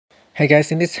Hey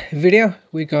guys, in this video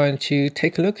we're going to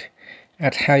take a look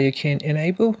at how you can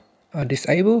enable or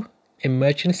disable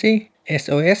emergency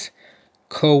SOS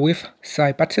call with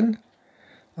side button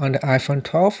on the iPhone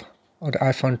 12 or the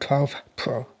iPhone 12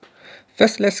 Pro.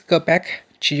 First, let's go back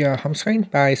to your home screen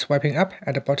by swiping up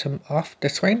at the bottom of the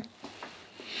screen.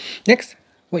 Next,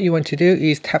 what you want to do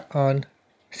is tap on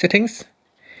settings,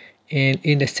 and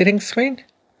in the settings screen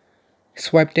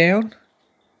swipe down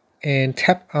and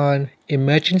tap on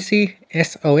Emergency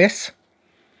SOS.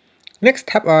 Next,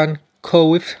 tap on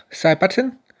Call with Side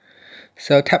button.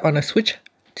 So tap on a switch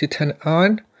to turn it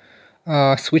on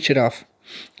or switch it off.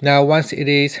 Now once it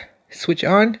is switched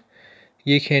on,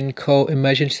 you can call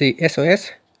Emergency SOS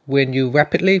when you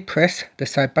rapidly press the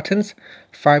side buttons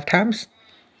 5 times.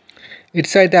 It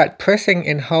said that pressing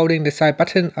and holding the side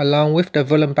button along with the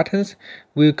volume buttons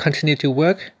will continue to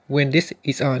work when this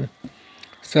is on.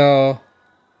 So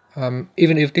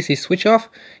even if this is switched off,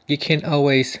 you can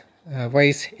always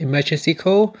raise emergency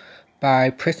call by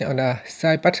pressing on the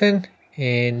side button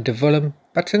and the volume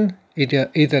button,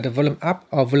 either the volume up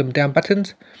or volume down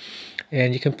buttons,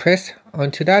 and you can press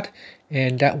onto that,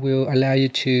 and that will allow you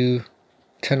to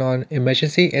turn on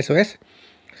emergency SOS.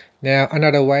 Now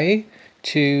another way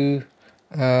to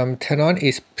turn on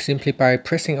is simply by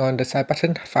pressing on the side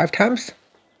button 5 times.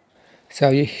 So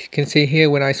you can see here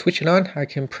when I switch it on, I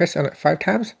can press on it 5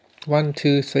 times. 1,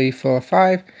 2, 3, 4,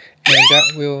 5, and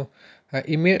that will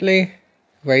immediately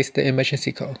raise the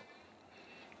emergency call.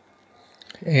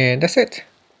 And that's it.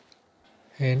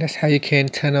 And that's how you can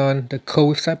turn on the call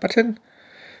with side button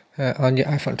on your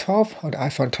iPhone 12 or the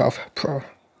iPhone 12 Pro.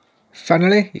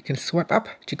 Finally, you can swipe up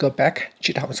to go back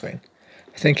to the home screen.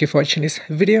 Thank you for watching this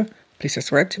video. Please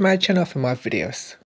subscribe to my channel for more videos.